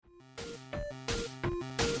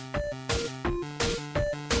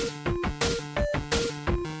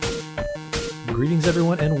Greetings,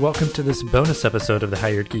 everyone, and welcome to this bonus episode of the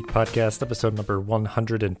Hired Geek Podcast, episode number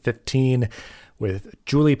 115, with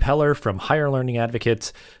Julie Peller from Higher Learning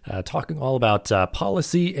Advocates, talking all about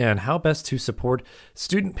policy and how best to support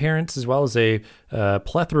student parents, as well as a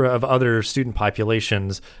plethora of other student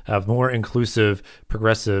populations of more inclusive,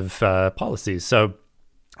 progressive policies. So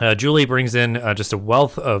Julie brings in just a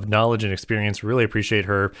wealth of knowledge and experience. Really appreciate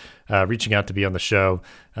her reaching out to be on the show.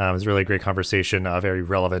 It was a really great conversation, very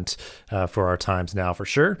relevant for our times now, for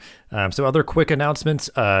sure. So other quick announcements.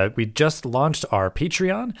 We just launched our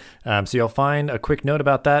Patreon. So you'll find a quick note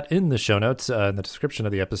about that in the show notes, in the description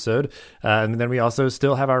of the episode. And then we also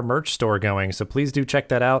still have our merch store going. So please do check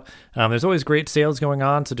that out. There's always great sales going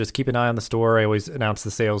on. So just keep an eye on the store. I always announce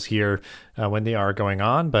the sales here when they are going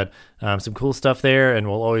on. But some cool stuff there. And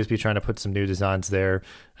we'll always be trying to put some new designs there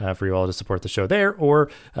for you all to support the show there. Or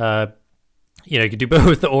you could do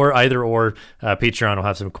both, or either or. Patreon will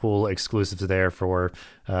have some cool exclusives there for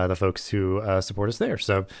the folks who support us there.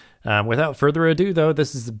 So without further ado, though,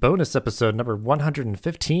 this is the bonus episode number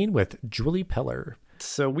 115 with Julie Peller.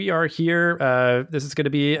 So we are here. This is going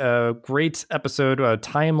to be a great episode, a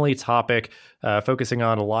timely topic, focusing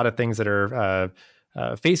on a lot of things that are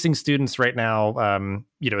facing students right now,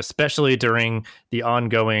 especially during the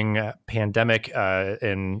ongoing pandemic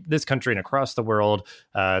in this country and across the world.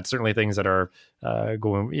 It's certainly things that are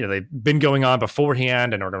they've been going on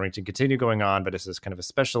beforehand and are going to continue going on, but this is kind of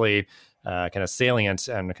especially kind of salient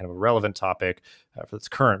and kind of a relevant topic for this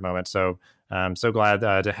current moment. So I'm so glad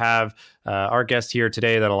to have our guest here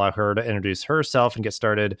today that allow her to introduce herself and get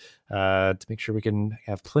started to make sure we can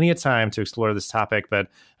have plenty of time to explore this topic. But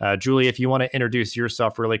Julie, if you want to introduce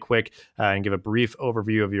yourself really quick and give a brief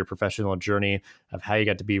overview of your professional journey of how you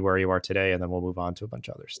got to be where you are today, and then we'll move on to a bunch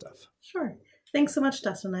of other stuff. Sure. Thanks so much,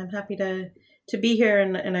 Dustin. I'm happy to be here,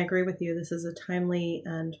 and I agree with you. This is a timely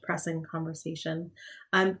and pressing conversation.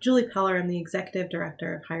 I'm Julie Peller. I'm the Executive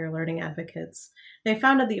Director of Higher Learning Advocates. And I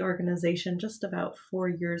founded the organization just about 4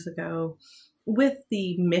 years ago with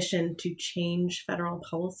the mission to change federal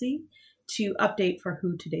policy to update for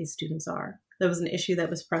who today's students are. That was an issue that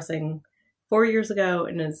was pressing 4 years ago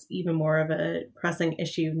and is even more of a pressing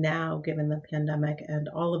issue now, given the pandemic and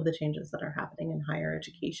all of the changes that are happening in higher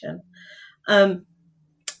education.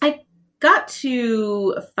 I got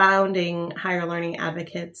to founding Higher Learning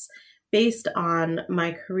Advocates based on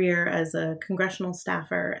my career as a congressional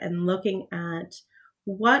staffer and looking at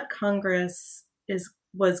what Congress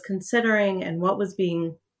was considering and what was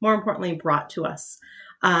being, more importantly, brought to us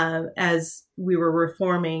as we were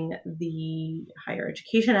reforming the Higher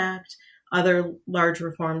Education Act, other large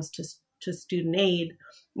reforms to student aid.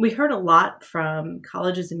 We heard a lot from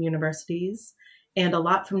colleges and universities and a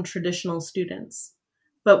lot from traditional students.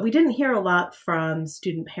 But we didn't hear a lot from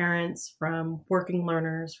student parents, from working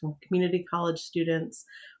learners, from community college students,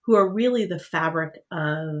 who are really the fabric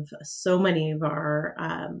of so many of our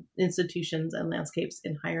institutions and landscapes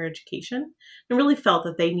in higher education, and really felt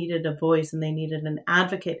that they needed a voice and they needed an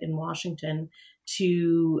advocate in Washington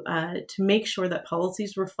to make sure that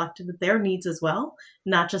policies reflected their needs as well,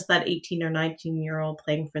 not just that 18 or 19-year-old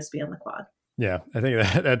playing Frisbee on the quad. Yeah, I think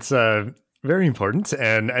that's very important.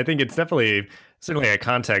 And I think it's certainly a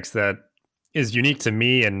context that is unique to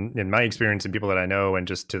me and in my experience and people that I know, and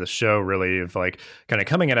just to the show, really, of like kind of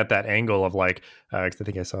coming at that angle of like, 'cause I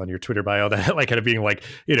think I saw in your Twitter bio that like kind of being like,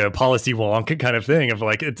 policy wonk kind of thing of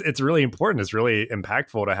like, it's really important. It's really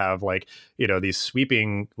impactful to have like, these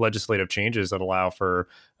sweeping legislative changes that allow for,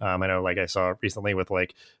 I know, like I saw recently with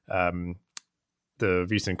like, the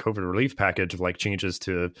recent COVID relief package of like changes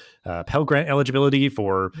to Pell Grant eligibility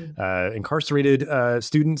for incarcerated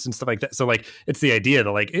students and stuff like that. So like, it's the idea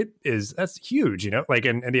that like, that's huge, like,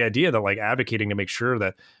 and the idea that like advocating to make sure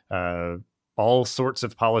that all sorts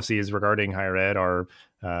of policies regarding higher ed are,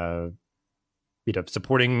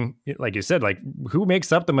 supporting, like you said, like who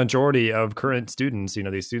makes up the majority of current students,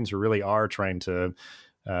 these students who really are trying to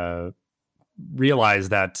realize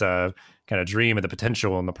that kind of dream of the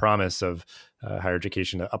potential and the promise of higher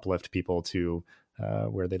education to uplift people to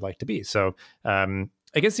where they'd like to be. So I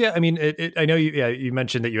guess, yeah, I mean, I know you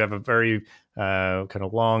mentioned that you have a very kind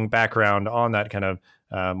of long background on that kind of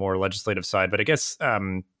more legislative side, but I guess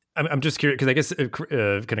I'm just curious because I guess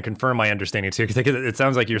kind of confirm my understanding too, because it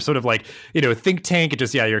sounds like you're sort of like, think tank. It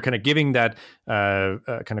just, you're kind of giving that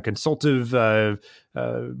kind of consultative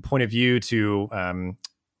point of view to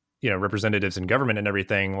representatives in government and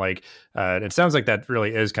everything. Like, it sounds like that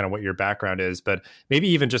really is kind of what your background is, but maybe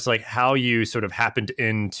even just like how you sort of happened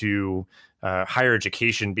into higher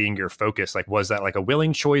education being your focus. Like, was that like a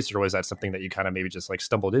willing choice, or was that something that you kind of maybe just like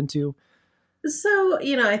stumbled into? So,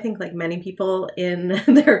 I think like many people in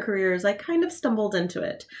their careers, I kind of stumbled into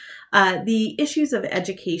it. The issues of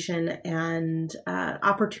education and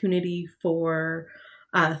opportunity for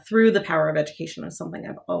through the power of education is something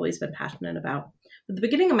I've always been passionate about. But the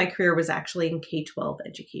beginning of my career was actually in K-12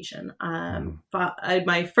 education.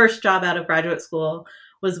 My first job out of graduate school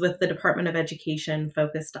was with the Department of Education,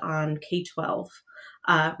 focused on K-12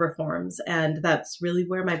 reforms. And that's really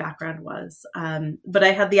where my background was. But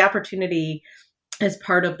I had the opportunity I was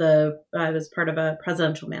part of a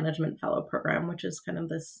presidential management fellow program, which is kind of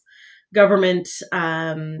this government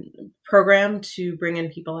program to bring in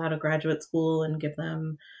people out of graduate school and give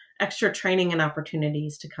them extra training and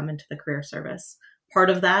opportunities to come into the career service.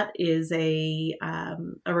 Part of that is a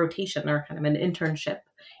rotation or kind of an internship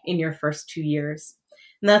in your first 2 years.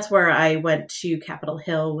 And that's where I went to Capitol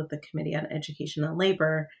Hill with the Committee on Education and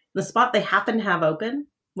Labor. The spot they happened to have open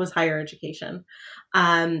was higher education.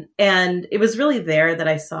 And it was really there that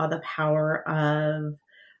I saw the power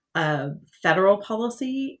of federal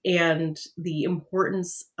policy and the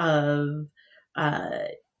importance of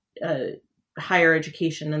higher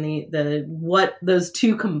education and the what those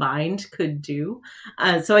two combined could do.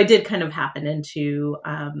 So I did kind of happen into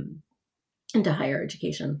higher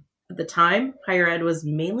education. At the time, higher ed was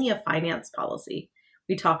mainly a finance policy.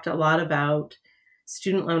 We talked a lot about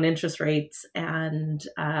student loan interest rates and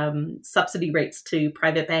subsidy rates to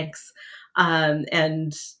private banks.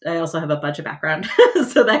 And I also have a budget background,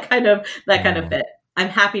 so that kind of fit. I'm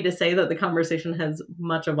happy to say that the conversation has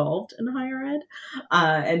much evolved in higher ed.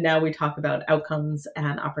 And now we talk about outcomes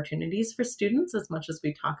and opportunities for students as much as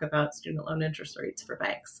we talk about student loan interest rates for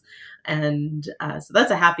banks. And so that's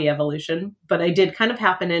a happy evolution, but I did kind of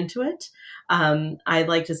happen into it. I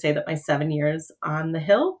like to say that my 7 years on the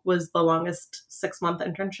Hill was the longest 6-month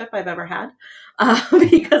internship I've ever had,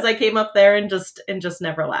 because I came up there and just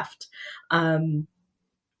never left. And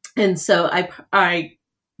so I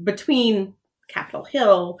between Capitol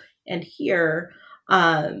Hill and here,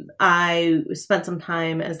 I spent some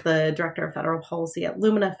time as the director of federal policy at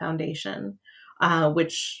Lumina Foundation,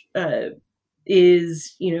 which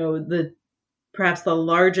is, perhaps the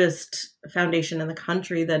largest foundation in the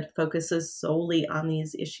country that focuses solely on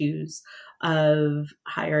these issues of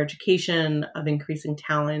higher education, of increasing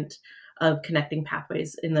talent, of connecting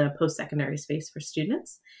pathways in the post-secondary space for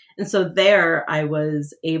students. And so there I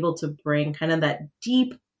was able to bring kind of that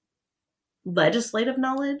deep legislative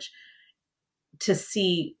knowledge to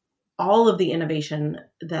see all of the innovation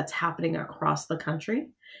that's happening across the country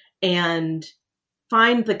and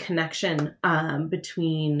find the connection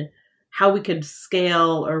between how we could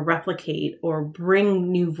scale or replicate or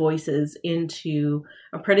bring new voices into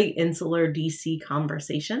a pretty insular DC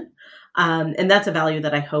conversation. And that's a value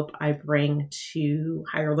that I hope I bring to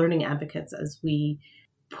higher learning advocates as we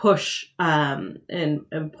push and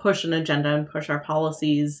push an agenda and push our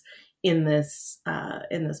policies in this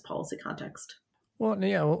policy context. Well,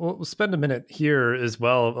 yeah, we'll spend a minute here as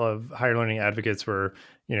well of higher learning advocates where,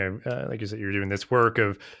 like you said, you're doing this work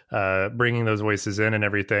of bringing those voices in and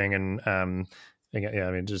everything. And yeah,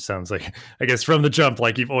 I mean, it just sounds like, I guess from the jump,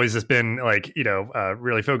 like you've always just been like,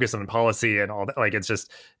 really focused on policy and all that. Like it's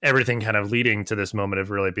just everything kind of leading to this moment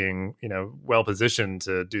of really being, well positioned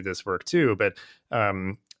to do this work too. But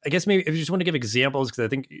I guess maybe if you just want to give examples, because I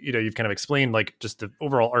think, you've kind of explained like just the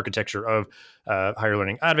overall architecture of higher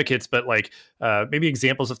learning advocates, but like maybe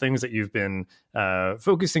examples of things that you've been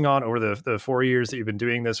focusing on over the 4 years that you've been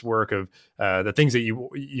doing this work of the things that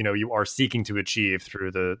you are seeking to achieve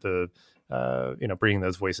through the bringing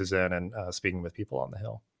those voices in and speaking with people on the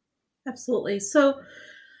Hill. Absolutely. So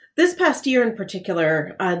this past year in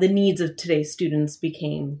particular, the needs of today's students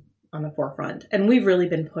became on the forefront. And we've really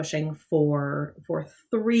been pushing for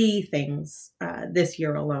 3 things this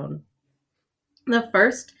year alone. The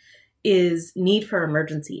first is need for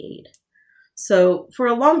emergency aid. So for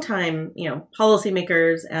a long time,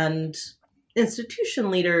 policymakers and institution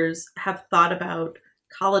leaders have thought about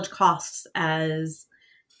college costs as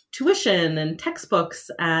tuition and textbooks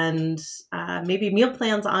and maybe meal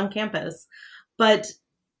plans on campus. But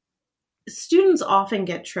students often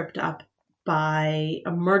get tripped up by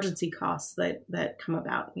emergency costs that come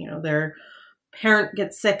about. Their parent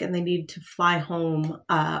gets sick and they need to fly home,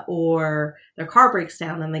 or their car breaks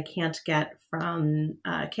down and they can't get from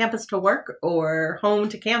campus to work or home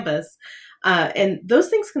to campus. And those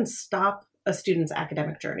things can stop a student's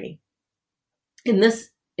academic journey. In this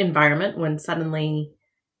environment, when suddenly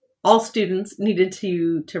all students needed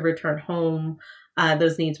to return home,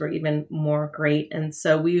 those needs were even more great. And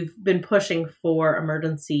so we've been pushing for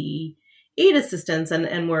emergency aid assistance,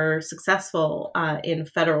 and we're successful in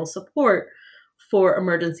federal support for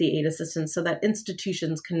emergency aid assistance so that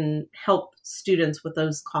institutions can help students with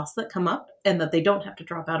those costs that come up and that they don't have to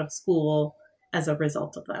drop out of school as a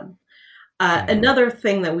result of them. Another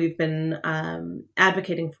thing that we've been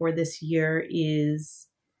advocating for this year is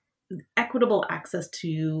equitable access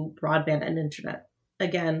to broadband and internet.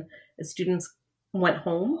 Again, as students went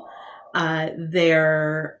home,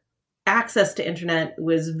 their access to internet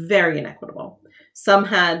was very inequitable. Some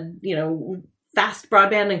had, fast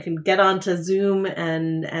broadband and can get onto Zoom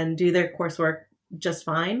and do their coursework just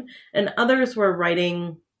fine. And others were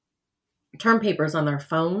writing term papers on their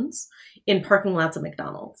phones in parking lots of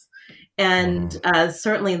McDonald's. And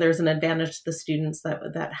certainly there's an advantage to the students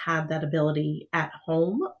that had that ability at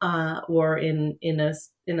home or in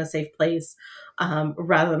a safe place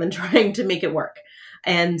rather than trying to make it work.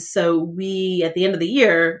 And so we, at the end of the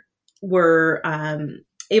year, were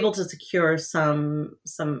able to secure some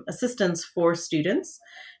assistance for students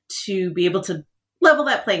to be able to level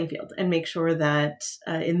that playing field and make sure that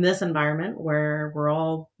in this environment where we're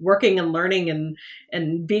all working and learning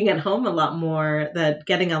and being at home a lot more, that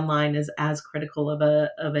getting online is as critical of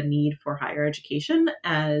a need for higher education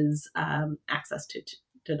as access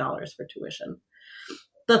to dollars for tuition.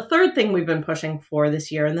 The third thing we've been pushing for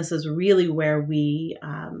this year, and this is really where we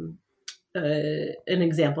an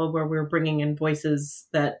example where we're bringing in voices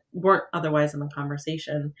that weren't otherwise in the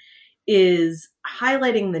conversation, is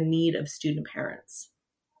highlighting the need of student parents.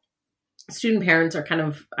 Student parents are kind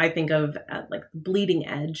of, I think of like the bleeding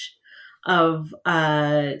edge of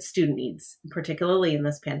student needs, particularly in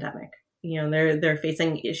this pandemic. They're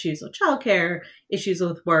facing issues with childcare, issues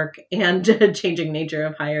with work, and changing nature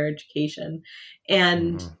of higher education.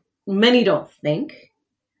 And many don't think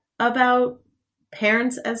about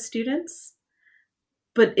parents as students,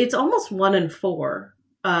 but it's almost 1 in 4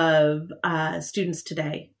 of students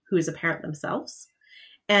today who is a parent themselves.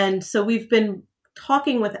 And so we've been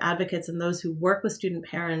talking with advocates and those who work with student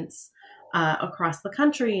parents across the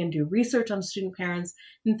country and do research on student parents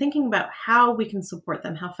and thinking about how we can support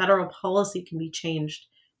them, how federal policy can be changed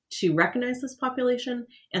to recognize this population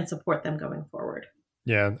and support them going forward.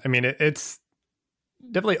 Yeah, I mean, it's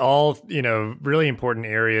definitely all, really important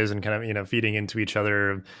areas and kind of, feeding into each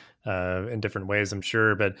other in different ways, I'm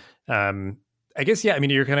sure. But I guess, yeah, I mean,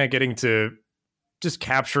 you're kind of getting to just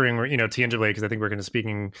capturing, tangibly, because I think we're kind of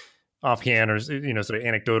speaking offhand or, sort of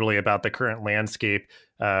anecdotally about the current landscape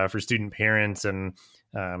for student parents and,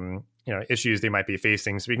 issues they might be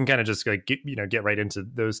facing. So we can kind of just get right into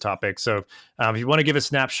those topics. So if you want to give a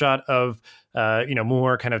snapshot of,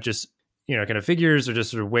 more kind of just, kind of figures or just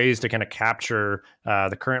sort of ways to kind of capture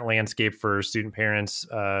the current landscape for student parents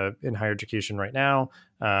in higher education right now,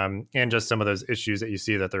 and just some of those issues that you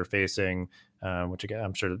see that they're facing, which again,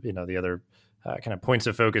 I'm sure, the other kind of points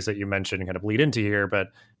of focus that you mentioned kind of bleed into here, but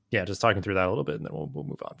yeah, just talking through that a little bit and then we'll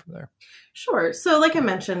move on from there. Sure. So like I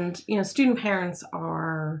mentioned, student parents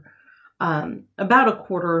are about a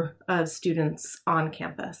quarter of students on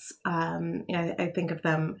campus. I think of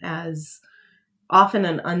them as often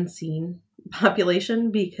an unseen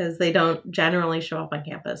population because they don't generally show up on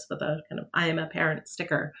campus with a kind of I am a parent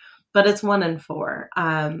sticker, but it's 1 in 4.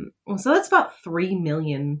 So that's about 3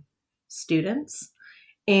 million students.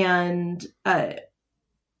 And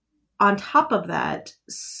on top of that,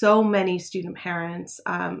 so many student parents,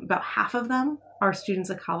 about half of them are students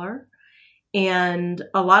of color, and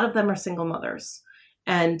a lot of them are single mothers.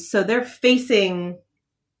 And so they're facing,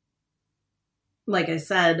 like I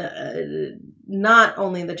said, not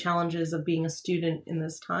only the challenges of being a student in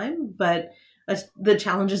this time, but the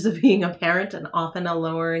challenges of being a parent, and often a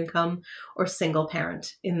lower income or single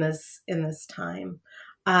parent in this time.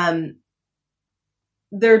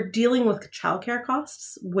 They're dealing with childcare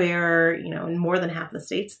costs where, in more than half the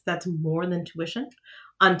states, that's more than tuition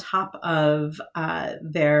on top of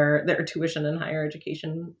their tuition and higher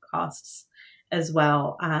education costs as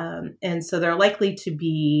well. And so they're likely to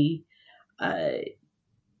be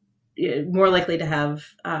more likely to have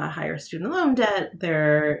higher student loan debt.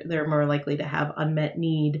 They're more likely to have unmet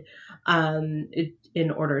need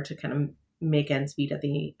in order to kind of make ends meet at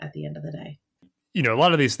the end of the day. A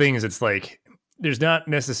lot of these things, it's like, there's not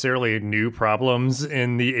necessarily new problems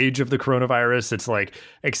in the age of the coronavirus. It's like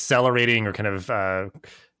accelerating or kind of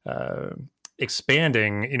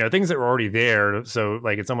expanding, things that were already there. So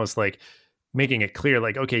like, it's almost like making it clear,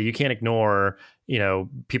 like, okay, you can't ignore,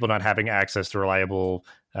 people not having access to reliable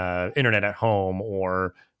internet at home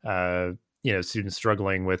or, students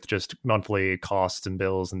struggling with just monthly costs and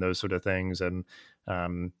bills and those sort of things. And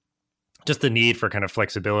just the need for kind of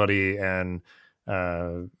flexibility and,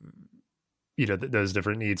 those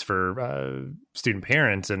different needs for student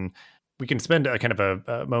parents. And we can spend a kind of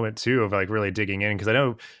a moment too of like really digging in, because I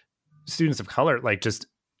know students of color, like just,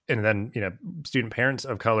 and then, student parents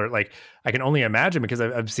of color, like I can only imagine, because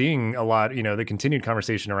I'm seeing a lot, the continued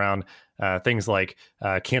conversation around things like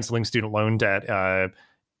canceling student loan debt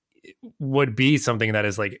would be something that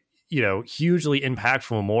is like, hugely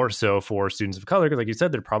impactful, more so for students of color. Because like you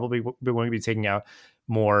said, they're probably going to be taking out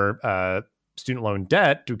more student loan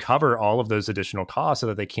debt to cover all of those additional costs so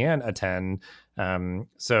that they can attend.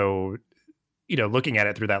 So, looking at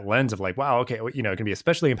it through that lens of like, wow, okay, it can be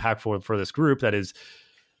especially impactful for this group that is,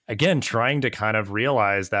 again, trying to kind of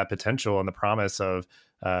realize that potential and the promise of,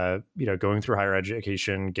 going through higher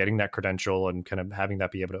education, getting that credential, and kind of having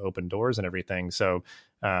that be able to open doors and everything. So,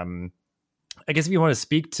 I guess if you want to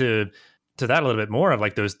speak to that a little bit more of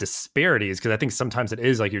like those disparities, because I think sometimes it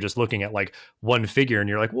is like you're just looking at like one figure and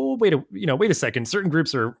you're like, well, wait a second, certain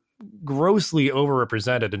groups are grossly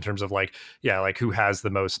overrepresented in terms of like, like who has the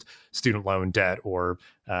most student loan debt, or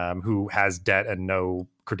who has debt and no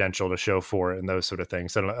credential to show for it, and those sort of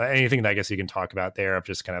things. So anything that I guess you can talk about there of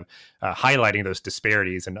just kind of highlighting those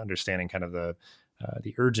disparities and understanding kind of the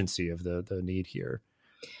urgency of the need here.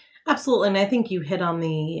 Absolutely. And I think you hit on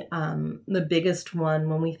the biggest one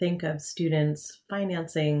when we think of students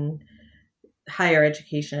financing higher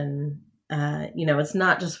education. It's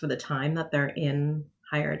not just for the time that they're in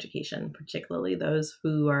higher education, particularly those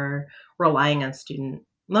who are relying on student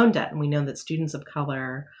loan debt. And we know that students of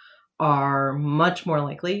color are much more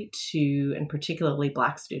likely to, and particularly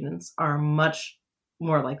Black students, are much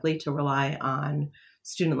more likely to rely on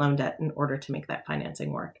student loan debt in order to make that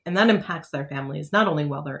financing work. And that impacts their families, not only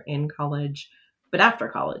while they're in college, but after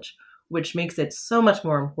college, which makes it so much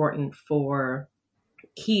more important for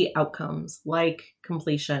key outcomes like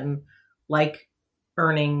completion, like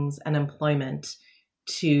earnings and employment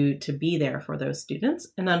to be there for those students.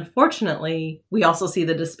 And unfortunately, we also see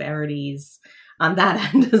the disparities on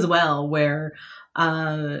that end as well, where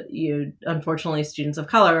unfortunately students of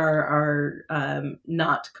color are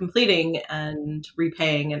not completing and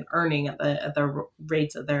repaying and earning at the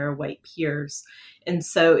rates of their white peers. And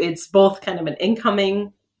so it's both kind of an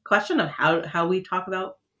incoming question of how we talk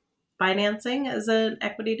about financing as an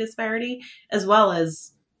equity disparity, as well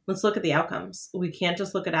as let's look at the outcomes. We can't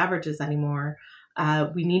just look at averages anymore.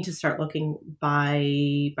 We need to start looking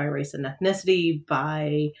by race and ethnicity,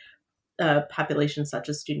 by populations such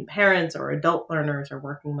as student parents or adult learners or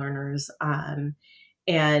working learners,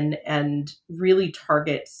 and really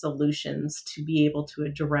target solutions to be able to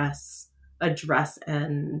address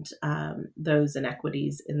and those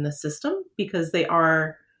inequities in the system, because they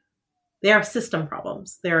are system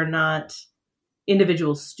problems. They are not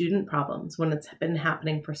individual student problems. When it's been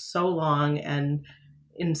happening for so long and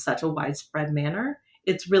in such a widespread manner,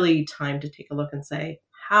 it's really time to take a look and say,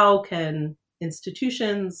 how can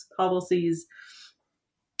institutions, policies,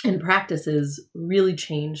 and practices really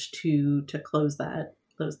change to close that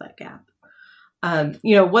gap?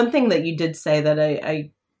 One thing that you did say that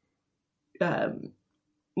I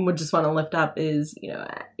would just want to lift up is,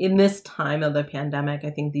 in this time of the pandemic,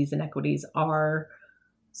 I think these inequities are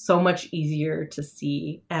so much easier to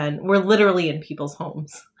see, and we're literally in people's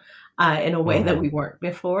homes in a way that we weren't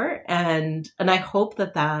before. And I hope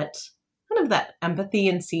that kind of that empathy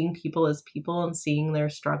and seeing people as people and seeing their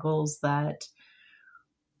struggles that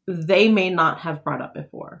they may not have brought up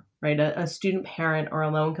before, right? A student parent or a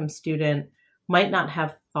low-income student might not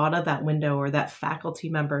have thought of that window or that faculty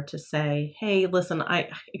member to say, hey, listen, I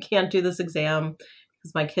can't do this exam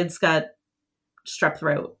because my kid's got strep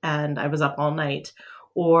throat and I was up all night,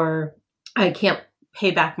 or I can't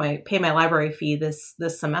pay my library fee this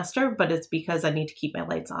semester, but it's because I need to keep my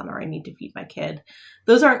lights on or I need to feed my kid.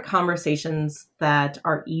 Those aren't conversations that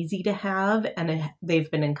are easy to have, and they've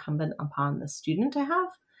been incumbent upon the student to have.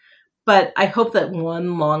 But I hope that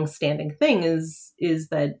one long-standing thing is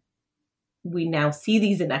that we now see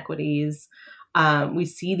these inequities. We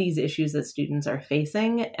see these issues that students are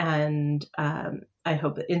facing, and I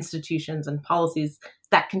hope that institutions and policies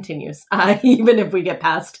that continues, even if we get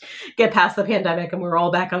past the pandemic and we're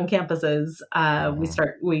all back on campuses.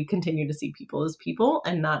 We continue to see people as people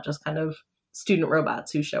and not just kind of student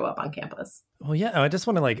robots who show up on campus. Well, yeah, I just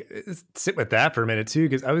want to sit with that for a minute too,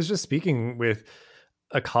 because I was just speaking with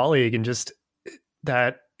a colleague and just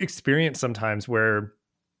that experience sometimes where.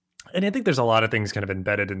 And I think there's a lot of things kind of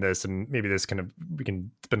embedded in this, and maybe this we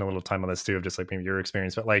can spend a little time on this too, of just like maybe your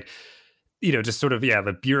experience, but just sort of,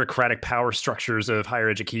 the bureaucratic power structures of higher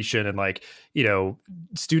education, and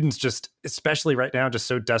students just, especially right now, just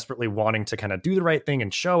so desperately wanting to kind of do the right thing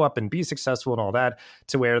and show up and be successful and all that,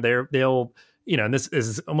 to where they'll, and this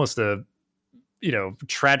is almost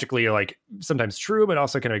tragically like sometimes true, but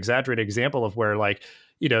also kind of exaggerated example of where like,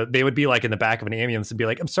 they would be like in the back of an ambulance and be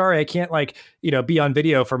like, I'm sorry, I can't like, be on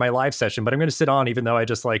video for my live session, but I'm going to sit on even though I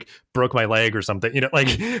just like broke my leg or something,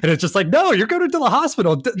 like, and it's just like, no, you're going to the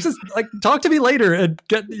hospital. Just like talk to me later and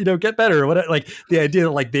get better. What, like the idea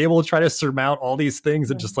that like they will try to surmount all these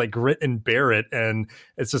things and just like grit and bear it. And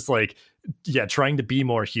it's just like, yeah, trying to be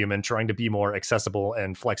more human, trying to be more accessible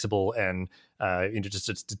and flexible and,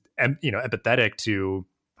 just empathetic to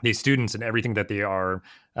these students and everything that they are,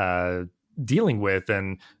 dealing with.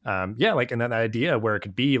 And like, and then that idea where it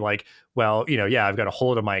could be like, well, I've got a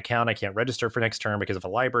hold of my account, I can't register for next term because of a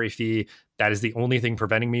library fee. That is the only thing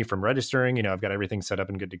preventing me from registering. I've got everything set up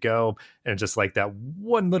and good to go. And just like that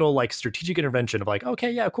one little like strategic intervention of like, okay,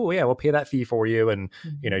 yeah, cool, yeah, we'll pay that fee for you, and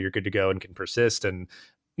you're good to go and can persist. And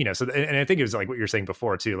so, and I think it was like what you're saying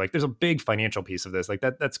before too, like there's a big financial piece of this, like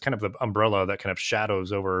that's kind of the umbrella that kind of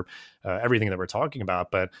shadows over everything that we're talking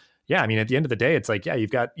about. But yeah, I mean, at the end of the day, it's like, yeah, you've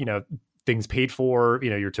got, things paid for,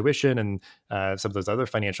 your tuition and some of those other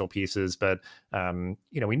financial pieces. But,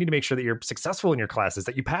 we need to make sure that you're successful in your classes,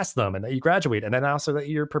 that you pass them and that you graduate. And then also that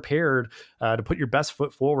you're prepared to put your best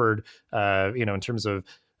foot forward, in terms of,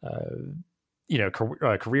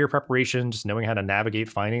 career preparation, just knowing how to navigate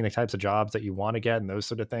finding the types of jobs that you want to get and those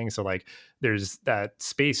sort of things. So like, there's that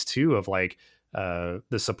space too of like,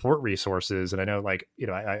 the support resources. And I know like,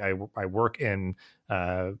 I work in,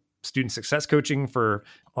 student success coaching for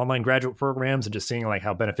online graduate programs, and just seeing like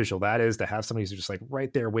how beneficial that is to have somebody who's just like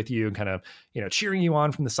right there with you and kind of, cheering you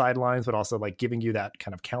on from the sidelines, but also like giving you that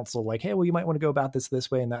kind of counsel, like, hey, well, you might want to go about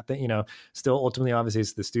this way and that thing, still ultimately, obviously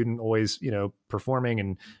it's the student always, performing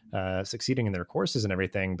and succeeding in their courses and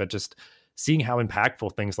everything, but just seeing how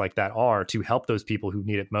impactful things like that are to help those people who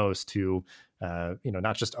need it most to,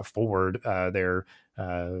 not just afford their,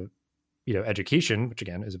 education, which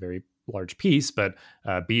again is a very large piece, but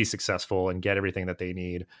be successful and get everything that they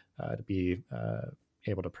need to be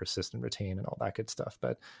able to persist and retain and all that good stuff.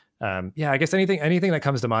 But I guess anything that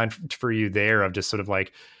comes to mind for you there of just sort of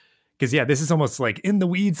like, because this is almost like in the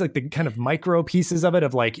weeds, like the kind of micro pieces of it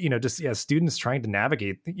of like, students trying to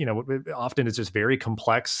navigate, often it's just very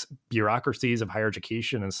complex bureaucracies of higher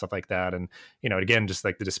education and stuff like that. And, again, just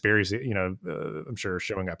like the disparities, I'm sure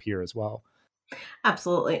showing up here as well.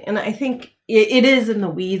 Absolutely. And I think it is in the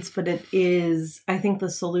weeds, but I think the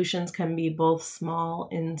solutions can be both small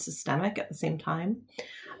and systemic at the same time.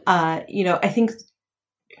 I think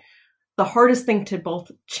the hardest thing to both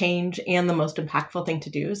change and the most impactful thing to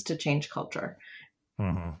do is to change culture.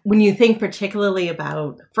 Mm-hmm. When you think particularly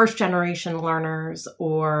about first generation learners,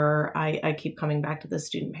 or I keep coming back to the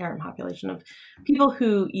student parent population of people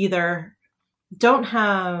who either don't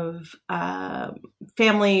have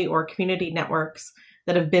family or community networks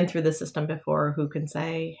that have been through the system before, who can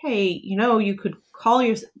say, hey, you could call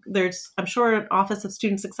there's, I'm sure, an Office of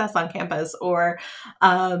Student Success on campus, or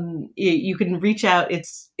you can reach out.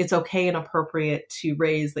 It's okay and appropriate to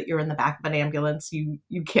raise that you're in the back of an ambulance.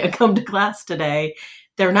 You can't come to class today.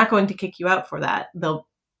 They're not going to kick you out for that. They'll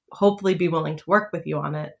hopefully be willing to work with you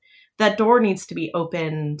on it. That door needs to be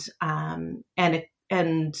opened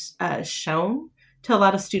and shown to a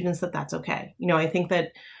lot of students that that's okay. I think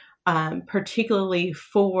that particularly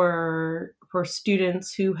for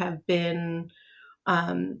students who have been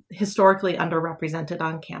historically underrepresented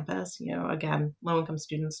on campus, again, low-income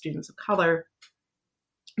students of color,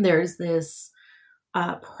 there's this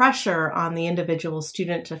pressure on the individual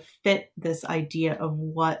student to fit this idea of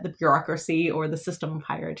what the bureaucracy or the system of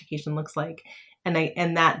higher education looks like. And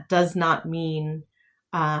that does not mean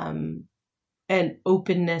an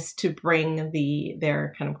openness to bring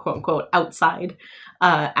their kind of quote unquote outside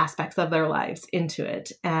aspects of their lives into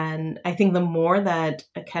it. And I think the more that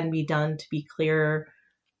can be done to be clear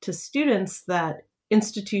to students that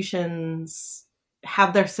institutions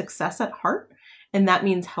have their success at heart, and that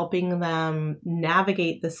means helping them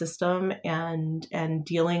navigate the system and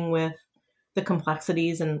dealing with the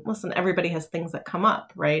complexities. And listen, everybody has things that come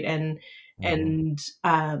up, right? And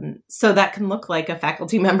so that can look like a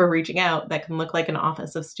faculty member reaching out, that can look like an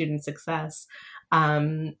Office of Student Success,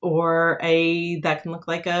 or that can look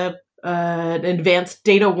like an advanced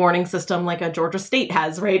data warning system like a Georgia State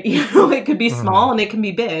has, right? It could be small and it can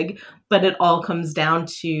be big, but it all comes down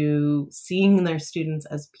to seeing their students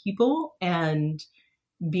as people and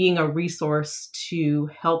being a resource to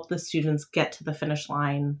help the students get to the finish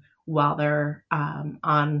line while they're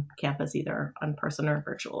on campus, either in person or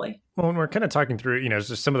virtually. Well, when we're kind of talking through,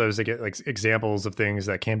 just some of those like examples of things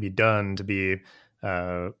that can be done to be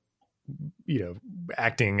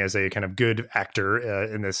acting as a kind of good actor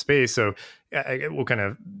in this space. So we'll kind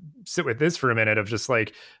of sit with this for a minute of just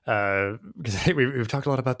like, because we've talked a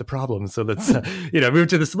lot about the problems. So let's, move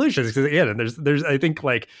to the solutions. Because again, there's, I think,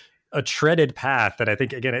 like a treaded path that I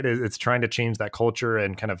think, again, it's trying to change that culture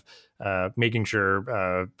and kind of making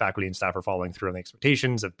sure faculty and staff are following through on the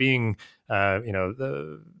expectations of being,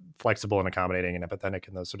 flexible and accommodating and empathetic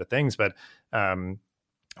and those sort of things. But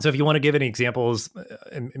so if you want to give any examples,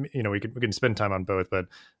 we can spend time on both, but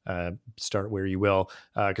start where you will,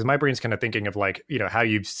 because my brain's kind of thinking of like, how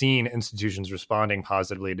you've seen institutions responding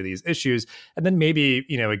positively to these issues. And then maybe,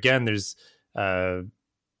 again, there's,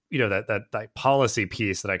 that policy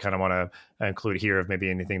piece that I kind of want to include here of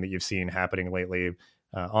maybe anything that you've seen happening lately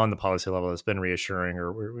on the policy level that's been reassuring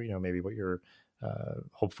or, maybe what you're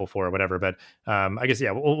hopeful for or whatever. But I guess,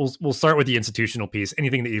 we'll start with the institutional piece.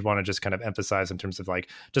 Anything that you want to just kind of emphasize in terms of like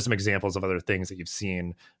just some examples of other things that you've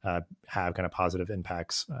seen have kind of positive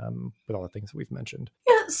impacts with all the things that we've mentioned.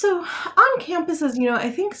 Yeah, so on campuses, I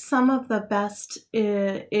think some of the best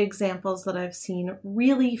examples that I've seen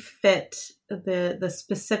really fit the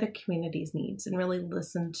specific community's needs and really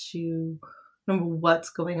listen to what's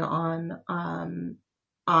going on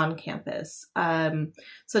campus.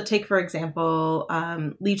 So take, for example,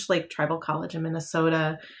 Leech Lake Tribal College in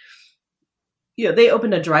Minnesota. They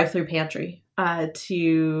opened a drive-through pantry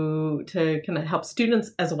to kind of help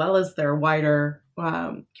students as well as their wider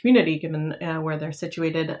community, given where they're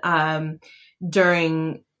situated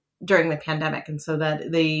during the pandemic, and so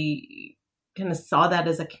that they kind of saw that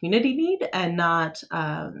as a community need and not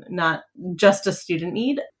just a student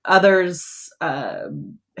need. Others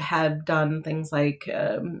have done things like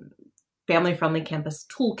family-friendly campus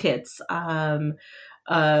toolkits,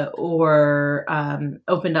 or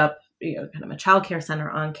opened up kind of a childcare center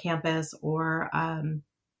on campus, or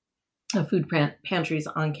food pantries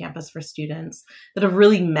on campus for students that have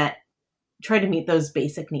really tried to meet those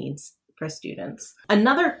basic needs for students.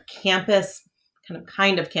 Another campus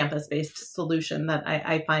kind of campus-based solution that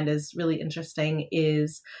I find is really interesting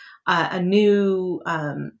is a new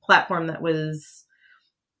platform that was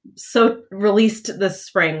released this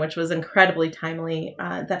spring, which was incredibly timely,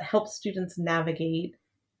 that helps students navigate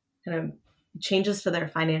kind of changes to their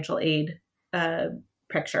financial aid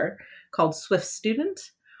picture, called Swift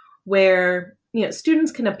Student, where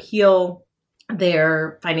students can appeal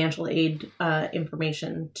their financial aid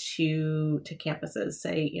information to campuses.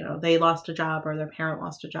 Say, they lost a job, or their parent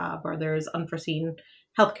lost a job, or there's unforeseen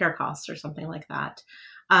healthcare costs or something like that.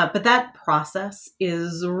 But that process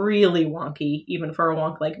is really wonky, even for a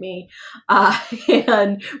wonk like me,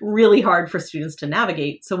 and really hard for students to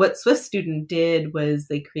navigate. So what Swift Student did was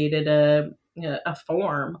they created a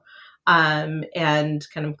form, and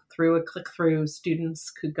kind of through a click-through, students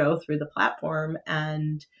could go through the platform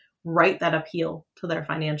and write that appeal to their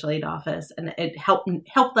financial aid office, and it helped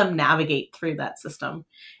them navigate through that system.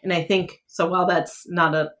 And I think, so while that's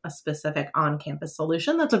not a specific on-campus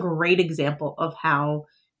solution, that's a great example of how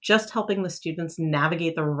just helping the students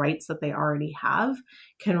navigate the rights that they already have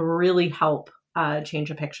can really help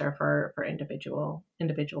change a picture for individual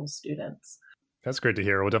students. That's great to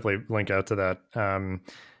hear. We'll definitely link out to that.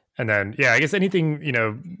 And then, I guess anything,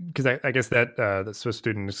 because I guess that the Swiss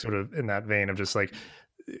student is sort of in that vein of just like,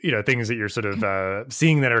 things that you're sort of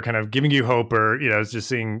seeing that are kind of giving you hope, or, just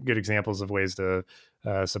seeing good examples of ways to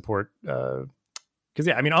support. Because,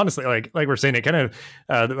 honestly, like we're saying, it kind of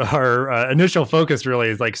our initial focus really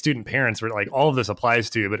is like student parents, where like all of this applies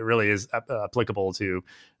to, but it really is applicable to,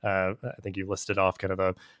 I think you listed off kind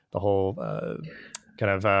of the whole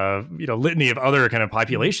litany of other kind of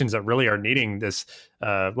populations that really are needing this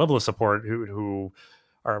level of support, who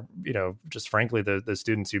are, just frankly, the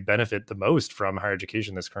students who benefit the most from higher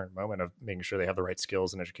education, this current moment of making sure they have the right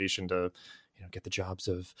skills and education to, get the jobs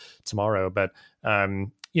of tomorrow. But,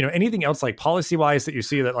 anything else like policy wise that you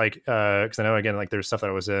see that like, because I know, again, like there's stuff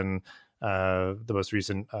that was in the most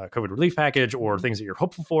recent COVID relief package, or things that you're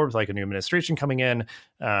hopeful for with like a new administration coming in.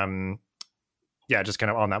 Just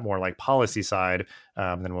kind of on that more like policy side.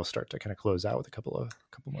 Then we'll start to kind of close out with a couple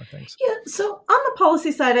more things. Yeah. So on the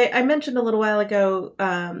policy side, I mentioned a little while ago,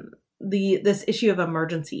 this issue of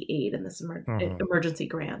emergency aid and this emergency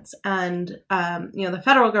grants. And, the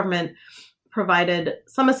federal government provided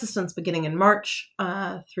some assistance beginning in March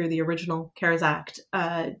through the original CARES Act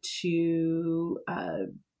to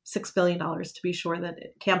 $6 billion to be sure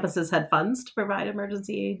that campuses had funds to provide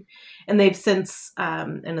emergency aid. And they've since,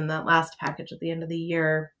 and in that last package at the end of the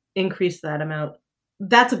year, increased that amount.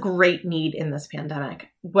 That's a great need in this pandemic.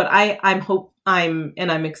 What I'm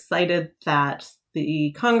excited that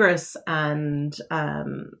the Congress and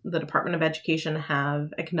the Department of Education have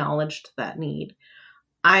acknowledged that need.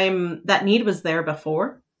 That need was there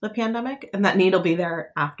before the pandemic, and that need will be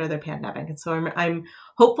there after the pandemic. And so I'm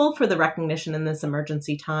hopeful for the recognition in this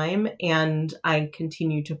emergency time, and I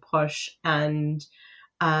continue to push and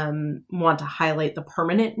want to highlight the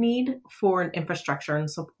permanent need for an infrastructure and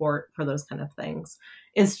support for those kind of things.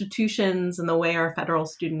 Institutions and the way our federal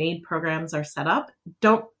student aid programs are set up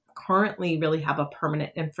don't currently really have a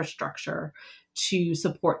permanent infrastructure to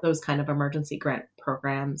support those kind of emergency grant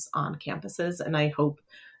programs on campuses. And I hope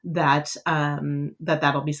that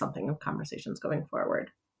that'll be something of conversations going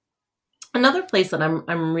forward. Another place that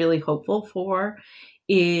I'm really hopeful for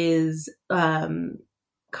is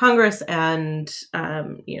Congress and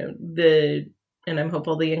and I'm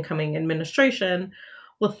hopeful the incoming administration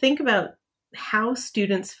will think about how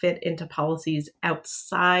students fit into policies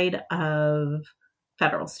outside of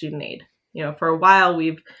federal student aid. For a while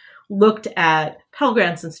we've looked at Pell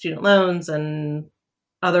Grants and student loans and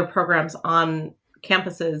other programs on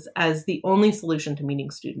campuses as the only solution to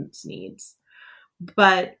meeting students' needs.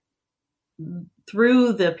 But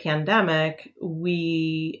through the pandemic,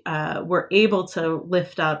 we were able to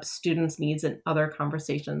lift up students' needs in other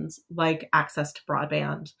conversations, like access to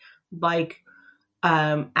broadband, like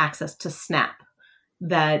access to SNAP,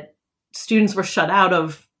 that students were shut out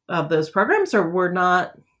of those programs or were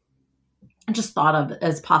not just thought of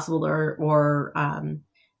as possible or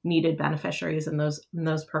needed beneficiaries in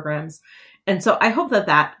those programs. And so I hope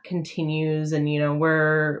that continues, and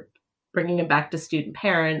we're bringing it back to student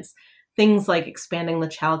parents. Things like expanding the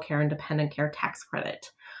child care and dependent care tax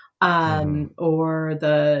credit, or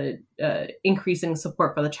the increasing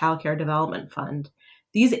support for the Child Care Development Fund.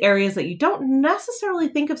 These areas that you don't necessarily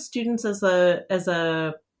think of students as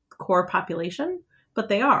a core population, but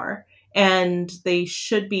they are, and they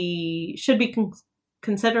should be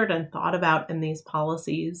considered and thought about in these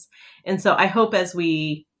policies. And so I hope as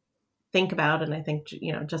we think about, and I think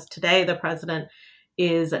just today the president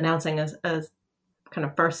is announcing as kind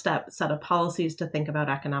of first set of policies to think about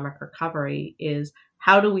economic recovery, is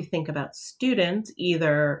how do we think about students,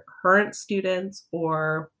 either current students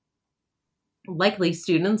or likely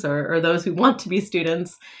students or those who want to be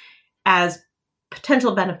students, as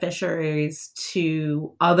potential beneficiaries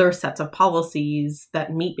to other sets of policies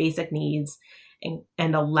that meet basic needs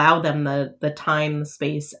and allow them the time, the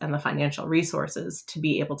space, and the financial resources to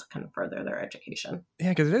be able to kind of further their education. Yeah,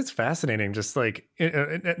 because it is fascinating, just like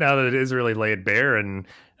now that it is really laid bare, and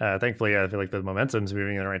thankfully I feel like the momentum's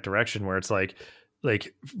moving in the right direction, where it's like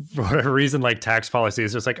for whatever reason, like tax policy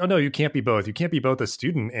is just like, oh no, you can't be both. You can't be both a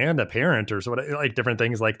student and a parent, or sort of like different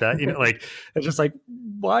things like that. Like it's just like,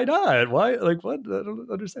 why not? Why? Like what? I don't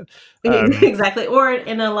understand. Exactly. Or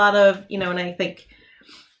in a lot of, and I think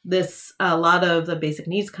a lot of the basic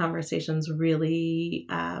needs conversations really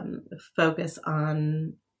focus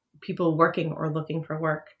on people working or looking for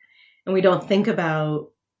work. And we don't think about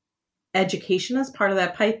education as part of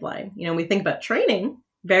that pipeline. We think about training,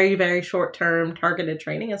 very, very short-term targeted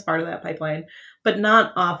training as part of that pipeline, but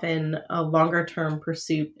not often a longer-term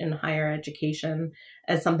pursuit in higher education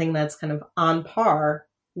as something that's kind of on par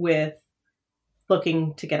with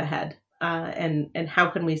looking to get ahead. And how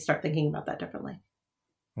can we start thinking about that differently?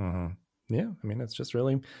 Mm-hmm. Yeah, I mean, it's just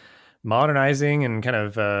really modernizing and kind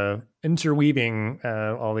of interweaving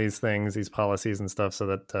all these things, these policies and stuff, so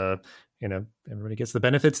that everybody gets the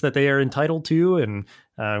benefits that they are entitled to. And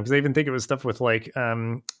because I even think it was stuff with like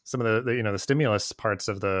some of the stimulus parts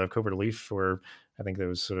of the COVID relief, where I think there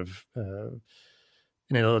was sort of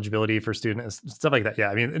ineligibility for students, stuff like that. Yeah,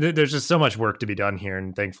 I mean, there's just so much work to be done here,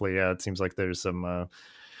 and thankfully, it seems like there's some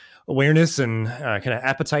awareness and kind of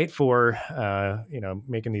appetite for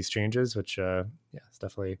making these changes, which it's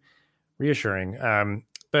definitely reassuring.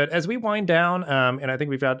 But as we wind down, and I think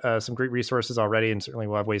we've got some great resources already, and certainly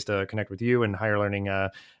we'll have ways to connect with you and higher learning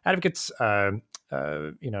advocates, to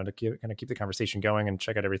keep the conversation going and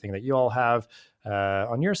check out everything that you all have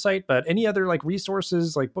on your site. But any other like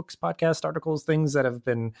resources, like books, podcasts, articles, things that have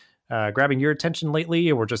been grabbing your attention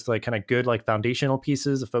lately, or just like kind of good like foundational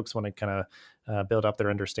pieces if folks want to kind of build up their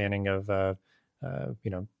understanding of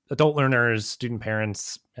adult learners, student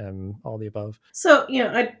parents, and all the above? So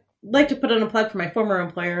I'd like to put in a plug for my former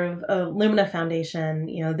employer of Lumina Foundation.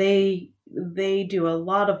 They do a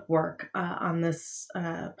lot of work on this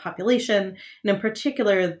population, and in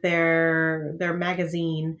particular, their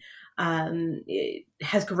magazine it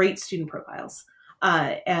has great student profiles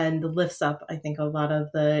and lifts up, I think, a lot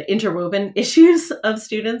of the interwoven issues of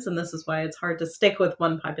students. And this is why it's hard to stick with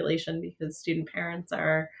one population, because student parents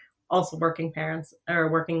are also working parents or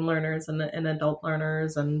working learners and adult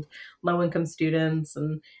learners and low-income students,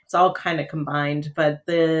 and it's all kind of combined. But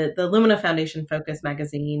the Lumina Foundation Focus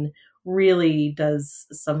magazine really does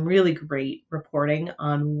some really great reporting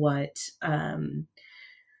on what's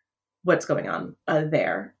going on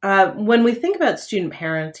there. When we think about student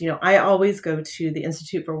parents, I always go to the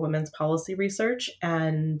Institute for Women's Policy Research,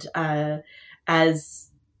 and as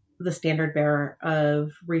the standard bearer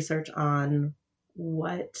of research on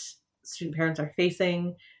what student parents are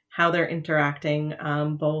facing, how they're interacting,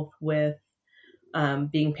 both with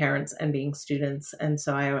being parents and being students. And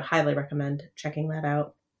so I would highly recommend checking that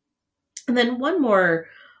out. And then one more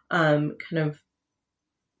kind of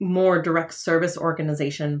more direct service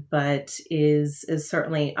organization, but is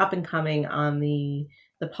certainly up and coming on the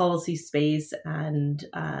policy space, and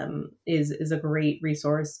is a great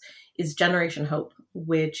resource, is Generation Hope,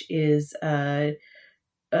 which is a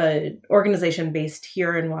organization based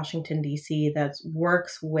here in Washington, D.C. that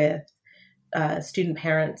works with student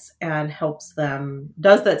parents and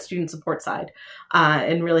does that student support side,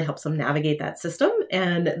 and really helps them navigate that system.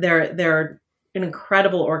 And they're an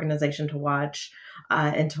incredible organization to watch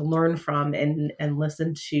and to learn from and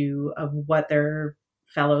listen to of what their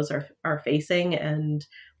fellows are facing and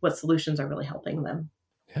what solutions are really helping them.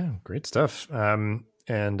 Yeah, great stuff. We'll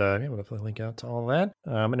definitely link out to all that.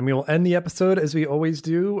 And we will end the episode as we always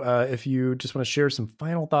do. If you just want to share some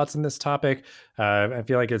final thoughts on this topic, I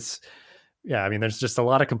feel like there's just a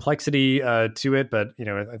lot of complexity to it, but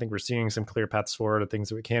I think we're seeing some clear paths forward of things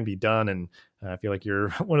that can be done. And I feel like you're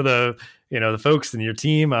one of the the folks in your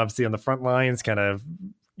team, obviously on the front lines, kind of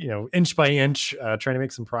inch by inch, trying to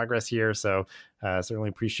make some progress here. So certainly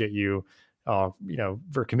appreciate you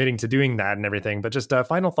for committing to doing that and everything. But just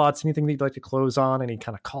final thoughts, anything that you'd like to close on, any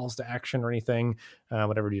kind of calls to action or anything,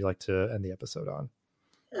 whatever you'd like to end the episode on.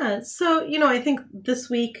 So, I think this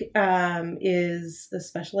week is,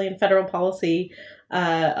 especially in federal policy,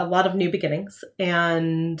 a lot of new beginnings.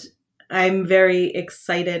 And I'm very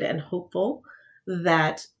excited and hopeful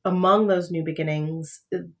that among those new beginnings,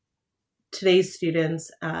 today's students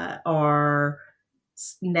are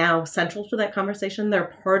now central to that conversation.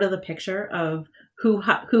 They're part of the picture of who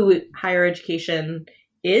higher education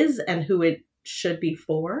is and who it should be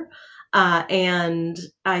for. And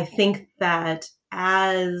I think that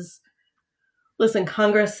Congress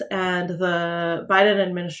and the Biden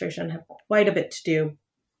administration have quite a bit to do,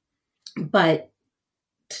 but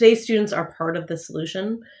today's students are part of the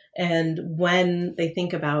solution. And when they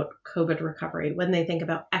think about COVID recovery, when they think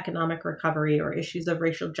about economic recovery or issues of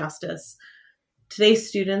racial justice, today's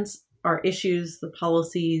students are issues, the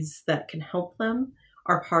policies that can help them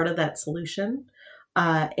are part of that solution.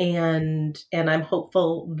 And I'm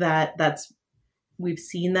hopeful that we've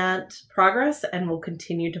seen that progress and will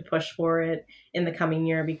continue to push for it in the coming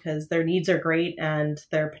year, because their needs are great and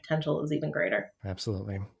their potential is even greater.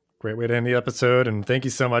 Absolutely. Great way to end the episode. And thank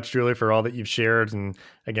you so much, Julie, for all that you've shared. And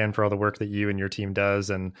again, for all the work that you and your team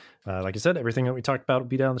does. And like I said, everything that we talked about will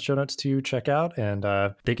be down in the show notes to check out. And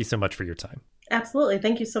thank you so much for your time. Absolutely.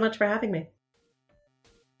 Thank you so much for having me.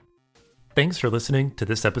 Thanks for listening to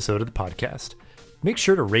this episode of the podcast. Make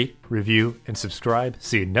sure to rate, review, and subscribe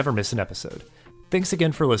so you never miss an episode. Thanks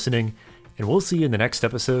again for listening, and we'll see you in the next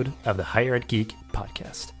episode of the Higher Ed Geek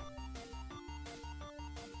podcast.